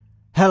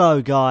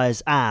Hello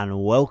guys,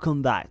 and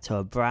welcome back to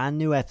a brand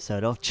new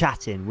episode of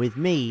Chatting with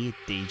me,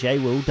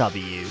 DJ Will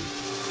W.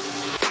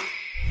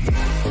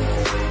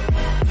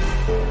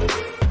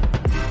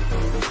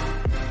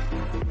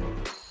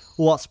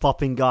 What's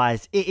popping,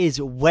 guys? It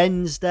is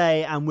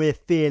Wednesday and we're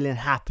feeling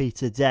happy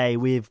today.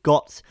 We've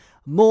got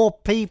more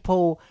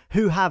people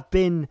who have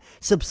been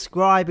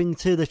subscribing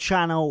to the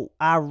channel.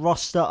 Our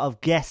roster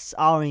of guests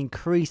are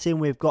increasing.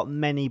 We've got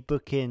many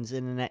bookings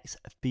in the next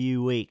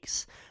few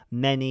weeks.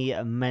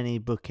 Many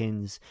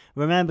bookings.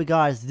 Remember,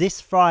 guys,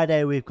 this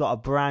Friday we've got a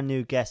brand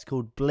new guest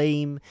called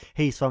Bleem.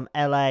 He's from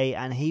LA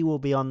and he will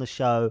be on the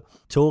show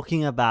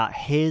talking about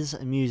his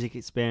music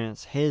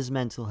experience, his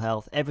mental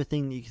health,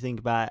 everything that you can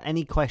think about.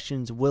 Any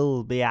questions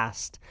will be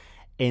asked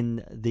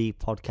in the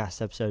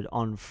podcast episode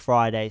on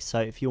Friday. So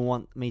if you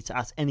want me to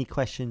ask any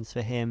questions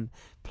for him,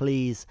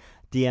 please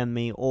DM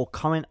me or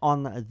comment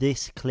on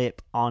this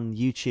clip on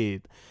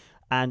YouTube.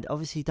 And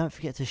obviously, don't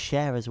forget to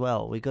share as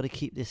well. We've got to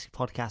keep this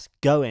podcast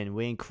going.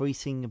 We're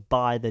increasing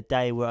by the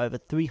day. We're over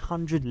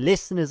 300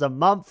 listeners a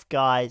month,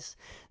 guys.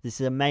 This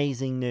is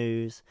amazing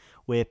news.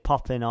 We're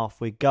popping off.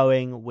 We're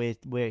going.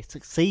 We're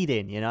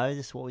succeeding, you know.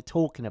 This is what we're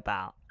talking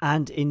about.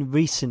 And in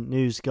recent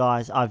news,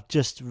 guys, I've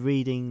just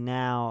reading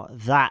now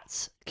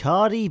that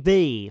Cardi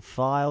B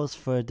files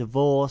for a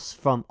divorce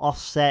from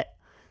Offset.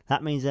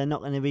 That means they're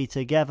not going to be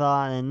together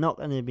and they're not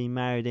going to be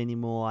married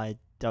anymore. I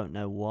don't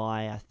know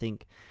why.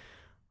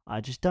 I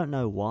just don't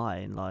know why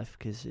in life,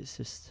 because it's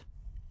just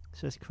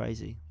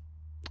crazy.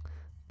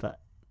 But,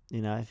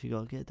 you know, if you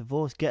got to get a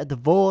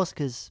divorce,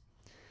 because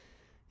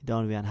you don't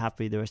want to be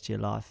unhappy the rest of your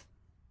life.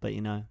 But,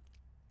 you know,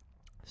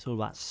 it's all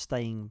about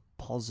staying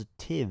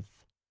positive.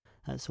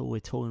 That's all we're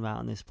talking about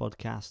on this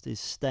podcast, is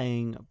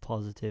staying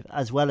positive.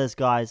 As well as,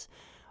 guys,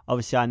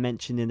 obviously I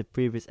mentioned in the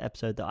previous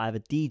episode that I have a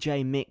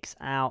DJ mix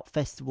out,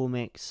 festival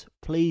mix.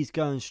 Please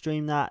go and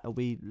stream that. It'll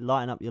be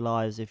lighting up your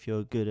lives if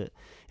you're good at,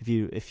 if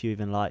you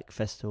even like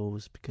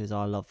festivals, because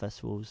I love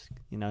festivals,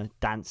 you know,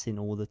 dancing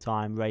all the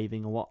time,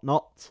 raving and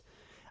whatnot,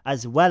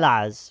 as well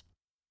as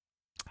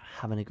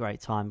having a great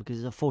time,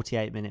 because it's a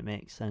 48-minute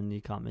mix and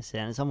you can't miss it.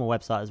 And it's on my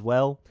website as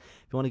well.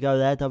 If you want to go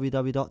there,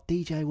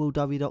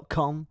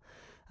 www.djwillw.com,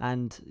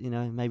 and, you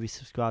know, maybe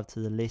subscribe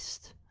to the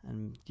list,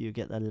 and you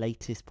get the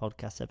latest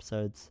podcast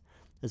episodes,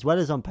 as well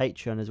as on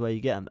Patreon as well.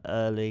 You get them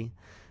early,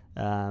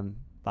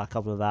 by a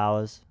couple of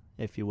hours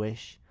if you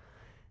wish.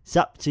 It's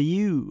up to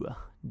you,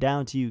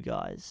 down to you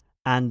guys.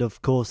 And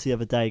of course, the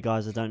other day,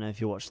 guys, I don't know if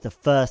you watched the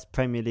first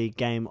Premier League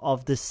game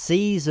of the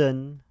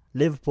season,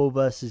 Liverpool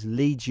versus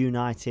Leeds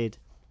United,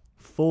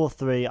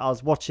 4-3. I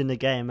was watching the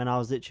game and I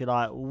was literally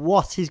like,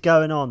 what is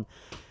going on?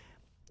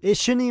 It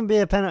shouldn't even be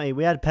a penalty.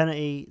 We had a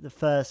penalty. The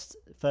first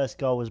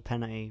goal was a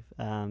penalty,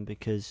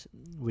 because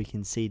we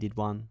conceded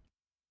one.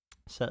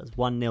 So it was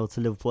 1-0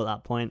 to Liverpool at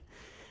that point.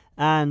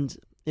 And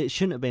it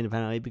shouldn't have been a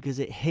penalty because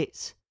it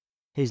hit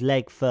his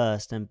leg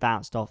first and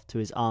bounced off to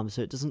his arm.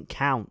 So it doesn't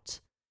count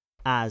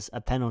as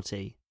a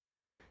penalty.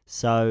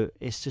 So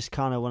it's just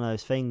kind of one of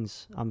those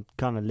things. I'm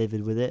kind of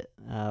livid with it.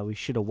 We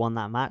should have won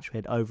that match. We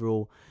had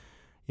overall,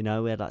 you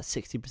know, we had like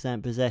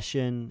 60%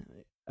 possession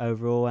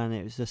overall, and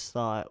it was just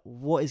like,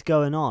 what is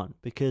going on?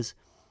 Because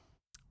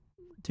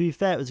to be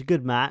fair, it was a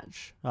good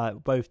match.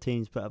 Like, both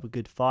teams put up a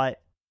good fight,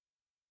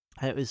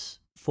 and it was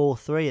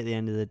 4-3 at the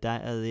end of the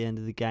day, at the end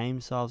of the game.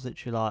 So I was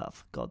literally like, oh,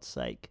 for God's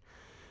sake,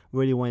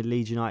 really wanted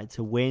Leeds United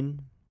to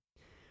win,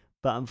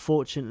 but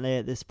unfortunately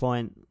at this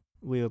point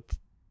we were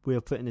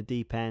put in the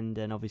deep end,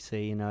 and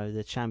obviously, you know,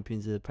 the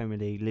champions of the Premier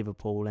League,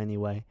 Liverpool,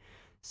 anyway.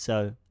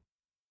 So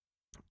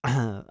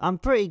I'm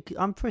pretty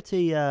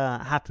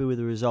happy with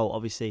the result,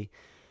 obviously,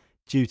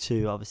 due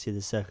to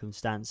the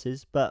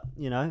circumstances. But,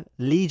 you know,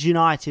 Leeds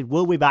United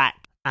will be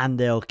back and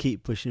they'll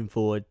keep pushing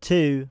forward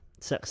to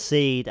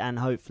succeed, and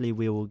hopefully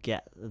we will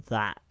get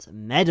that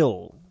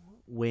medal,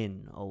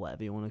 win, or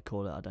whatever you want to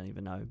call it. I don't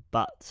even know.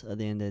 But at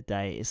the end of the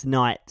day, it's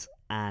night,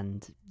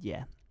 and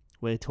yeah,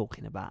 we're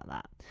talking about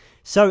that.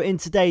 So in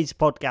today's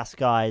podcast,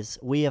 guys,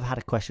 we have had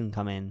a question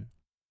come in,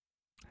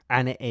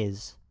 and it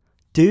is,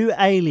 do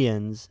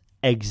aliens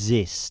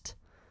exist?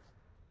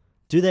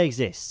 Do they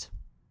exist?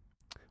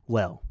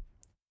 Well,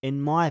 in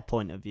my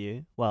point of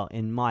view,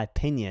 in my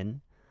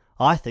opinion,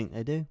 I think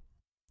they do.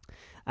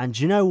 And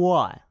do you know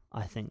why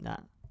I think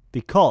that?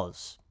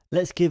 Because,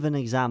 let's give an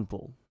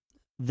example.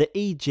 The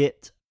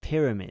Egypt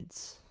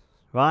pyramids,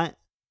 right?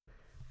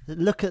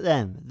 Look at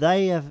them.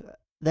 They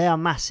are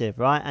massive,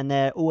 right? And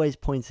they're always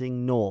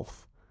pointing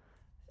north.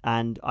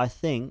 And I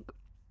think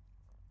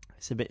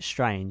it's a bit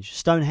strange.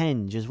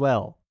 Stonehenge as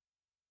well.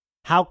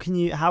 How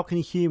can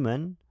a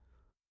human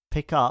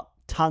pick up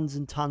tons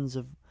and tons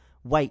of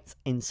weight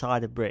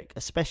inside a brick,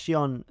 especially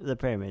on the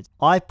pyramids?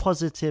 I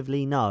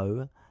positively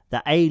know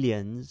that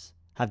aliens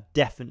have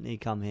definitely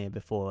come here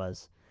before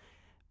us,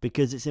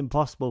 because it's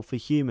impossible for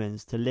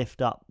humans to lift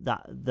up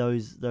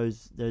those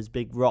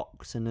big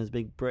rocks and those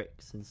big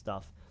bricks and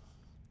stuff,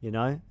 you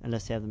know,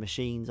 unless they have the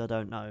machines. I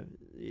don't know.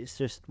 It's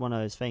just one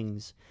of those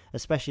things,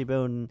 especially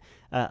building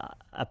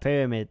a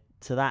pyramid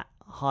to that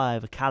high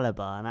of a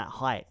caliber and that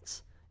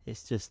height.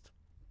 It's just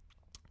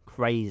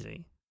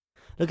crazy.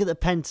 Look at the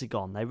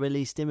Pentagon. They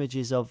released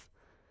images of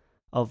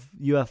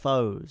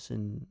UFOs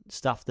and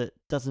stuff that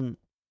doesn't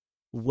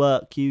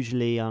work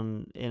usually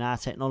in our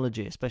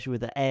technology, especially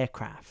with the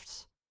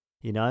aircrafts.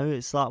 You know,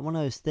 it's like one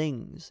of those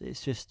things.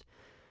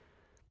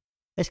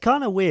 It's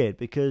kind of weird,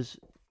 because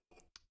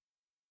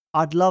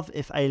I'd love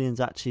if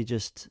aliens actually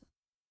just,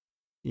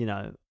 you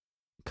know,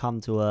 come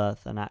to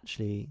Earth and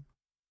actually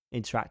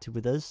interacted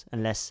with us,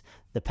 unless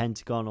the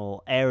Pentagon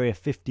or Area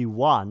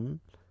 51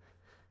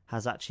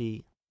 has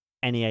actually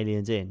any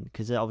aliens in,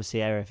 because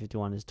obviously Area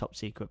 51 is a top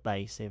secret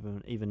base,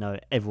 even though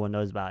everyone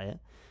knows about it.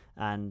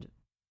 And,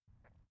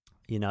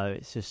 you know,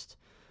 it's just,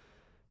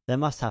 they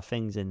must have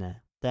things in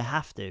there. They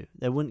have to.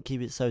 They wouldn't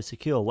keep it so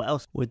secure. What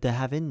else would they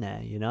have in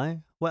there, you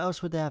know? What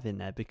else would they have in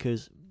there?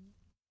 Because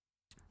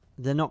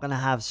they're not going to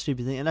have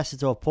stupid things, unless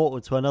it's a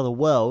portal to another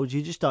world.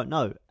 You just don't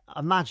know.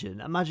 Imagine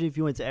if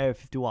you went to Area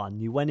 51,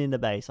 you went in the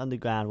base,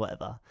 underground,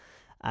 whatever,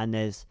 and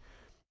there's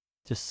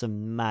just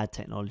some mad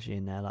technology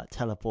in there, like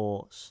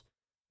teleports,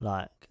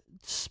 like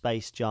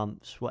space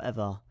jumps,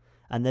 whatever,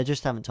 and they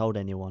just haven't told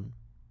anyone.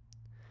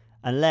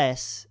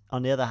 Unless,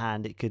 on the other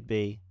hand, it could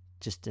be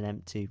just an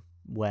empty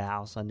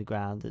warehouse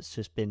underground that's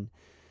just been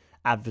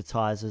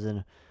advertised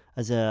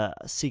as a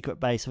secret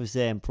base.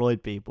 Obviously, they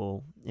employed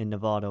people in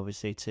Nevada,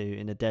 obviously,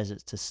 in the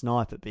deserts to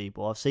snipe at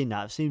people. I've seen that.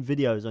 I've seen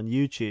videos on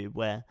YouTube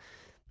where,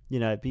 you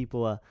know,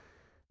 people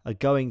are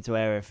going to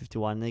Area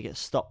 51 and they get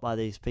stopped by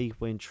these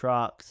people in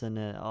trucks, and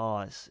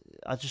I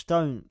just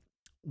don't.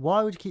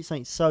 Why would you keep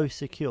something so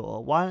secure?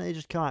 Why don't they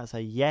just come out and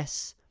say,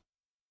 yes,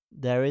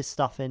 there is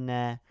stuff in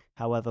there,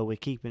 however, we're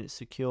keeping it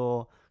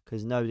secure,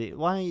 because nobody.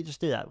 Why don't you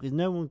just do that? Because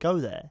no one will go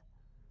there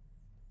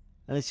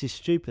unless you're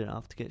stupid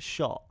enough to get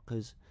shot,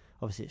 because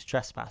obviously it's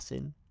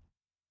trespassing.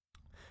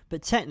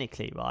 But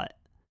technically, right,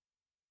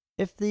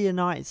 if the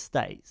United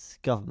States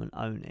government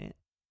own it,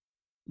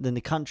 then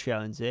the country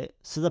owns it,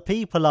 so the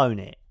people own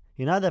it.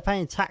 You know, they're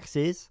paying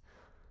taxes.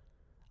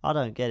 I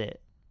don't get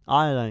it.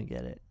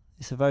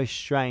 It's a very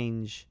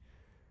strange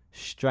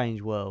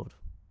world.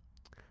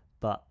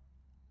 But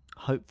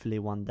hopefully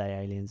one day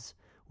aliens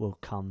will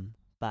come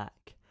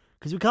back.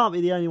 Because we can't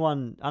be the only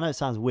one. I know it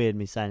sounds weird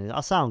me saying this.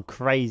 I sound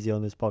crazy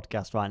on this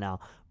podcast right now.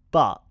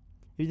 But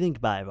if you think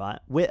about it, right,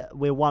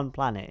 we're one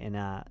planet in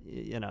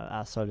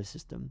our solar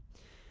system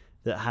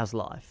that has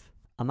life.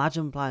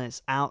 Imagine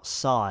planets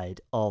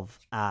outside of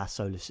our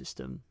solar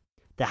system.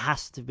 There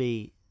has to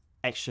be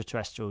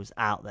extraterrestrials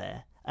out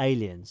there,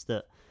 aliens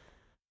that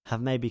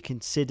have maybe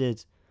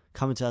considered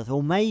coming to Earth,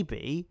 or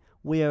maybe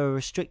we are a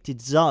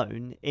restricted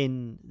zone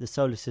in the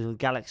solar system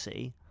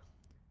galaxy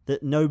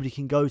that nobody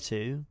can go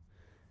to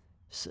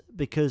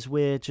because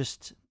we're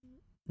just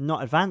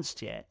not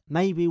advanced yet.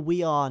 Maybe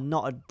we are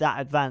not that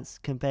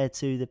advanced compared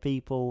to the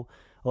people,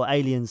 or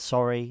aliens,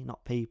 sorry,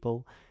 not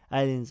people,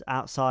 aliens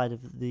outside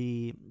of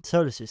the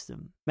solar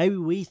system.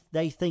 Maybe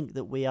they think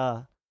that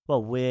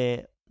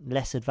we're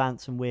less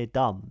advanced and we're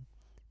dumb,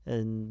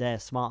 and they're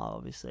smarter,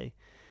 obviously.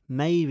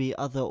 Maybe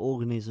other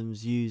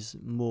organisms use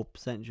more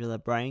percentage of their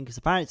brain, because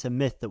apparently it's a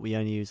myth that we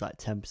only use like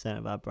 10%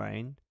 of our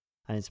brain,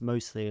 and it's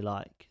mostly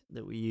like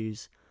that we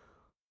use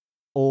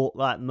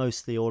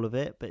mostly all of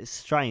it. But it's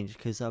strange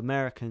because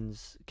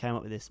Americans came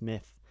up with this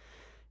myth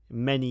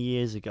many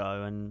years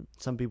ago, and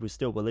some people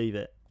still believe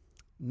it.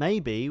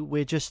 Maybe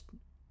we're just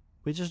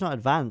not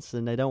advanced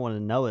and they don't want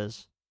to know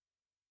us.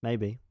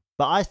 Maybe.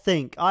 But I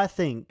think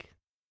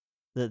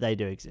that they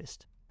do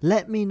exist.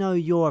 Let me know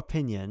your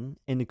opinion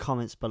in the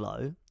comments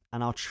below,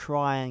 and I'll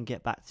try and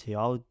get back to you.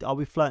 I'll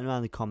be floating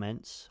around the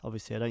comments.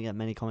 Obviously, I don't get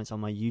many comments on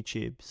my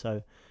YouTube,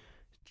 so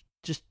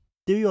just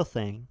do your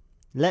thing.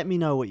 Let me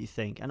know what you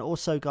think. And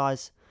also,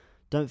 guys,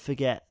 don't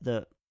forget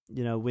that,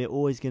 you know, we're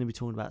always going to be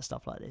talking about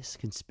stuff like this,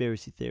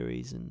 conspiracy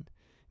theories and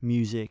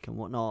music and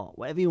whatnot,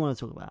 whatever you want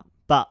to talk about.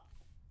 But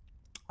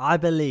I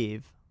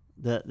believe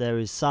that there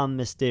is some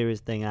mysterious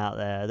thing out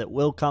there that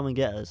will come and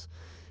get us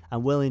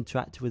and will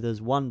interact with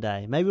us one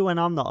day. Maybe when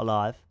I'm not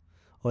alive,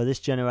 or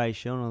this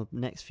generation, or the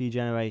next few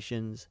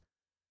generations.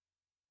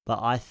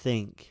 But I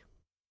think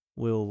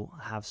we'll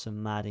have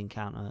some mad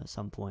encounter at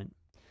some point.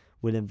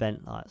 We'll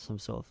invent like some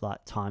sort of like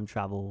time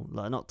travel,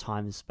 like not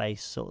time and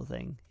space sort of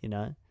thing, you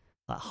know,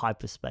 like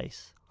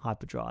hyperspace,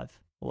 hyperdrive,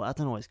 or I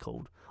don't know what it's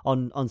called.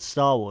 On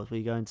Star Wars, where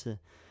you go into,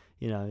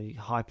 you know,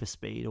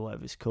 hyperspeed or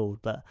whatever it's called.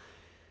 But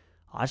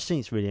I just think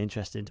it's really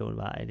interesting talking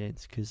about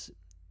aliens, because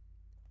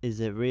is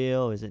it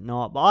real? Is it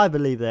not? But I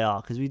believe they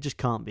are, because we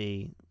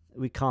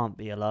can't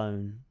be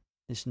alone.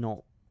 It's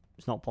not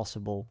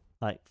possible.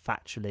 Like,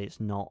 factually, it's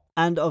not.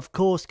 And of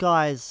course,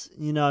 guys,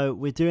 you know,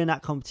 we're doing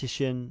that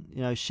competition,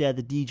 you know, share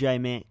the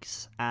DJ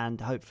mix, and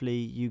hopefully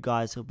you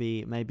guys will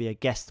be maybe a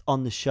guest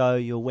on the show.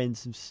 You'll win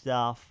some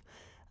stuff,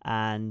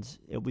 and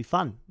it'll be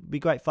fun. It'll be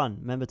great fun.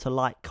 Remember to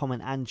like,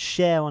 comment, and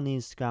share on the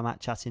Instagram at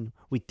Chatting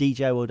with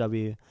DJ Will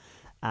W,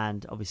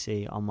 and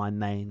obviously on my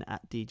main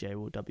at DJ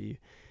Will W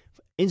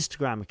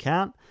Instagram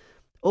account.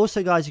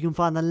 Also, guys, you can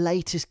find the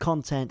latest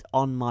content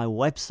on my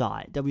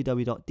website,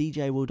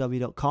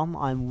 www.djwillw.com.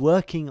 I'm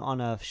working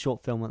on a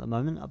short film at the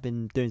moment. I've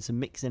been doing some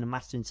mixing and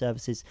mastering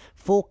services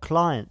for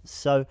clients.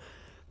 So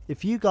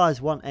if you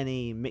guys want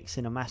any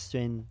mixing and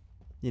mastering,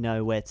 you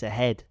know where to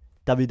head.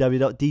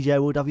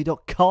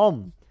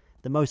 www.djwillw.com.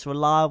 The most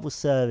reliable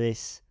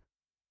service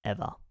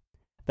ever.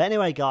 But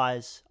anyway,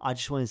 guys, I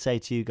just want to say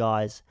to you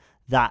guys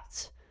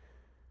that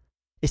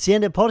it's the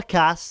end of the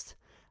podcast,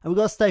 and we've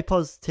got to stay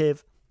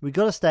positive. We've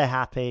got to stay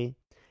happy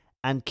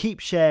and keep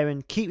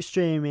sharing, keep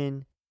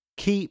streaming,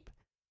 keep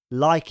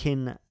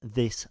liking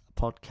this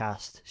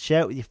podcast.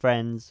 Share it with your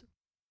friends.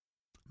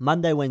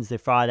 Monday, Wednesday,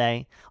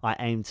 Friday, I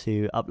aim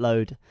to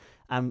upload.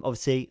 And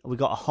obviously, we've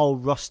got a whole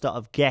roster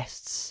of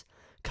guests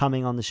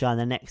coming on the show in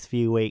the next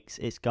few weeks.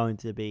 It's going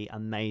to be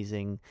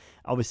amazing.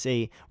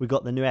 Obviously, we've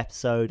got the new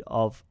episode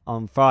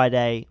on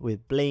Friday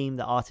with Bleem,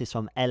 the artist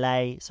from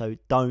LA. So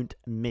don't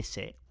miss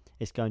it.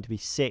 It's going to be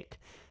sick.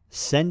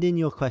 Send in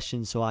your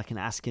questions so I can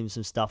ask him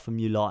some stuff from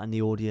you lot and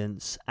the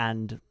audience.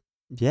 And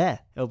yeah,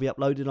 it'll be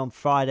uploaded on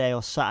Friday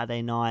or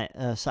Saturday morning,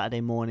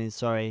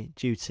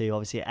 due to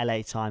obviously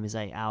LA time is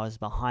 8 hours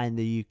behind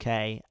the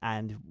UK,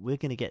 and we're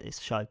going to get this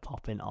show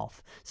popping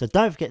off. So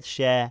don't forget to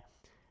share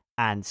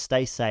and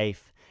stay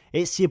safe.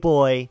 It's your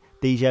boy,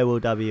 DJ Will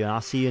W, and I'll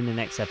see you in the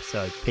next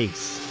episode.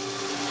 Peace.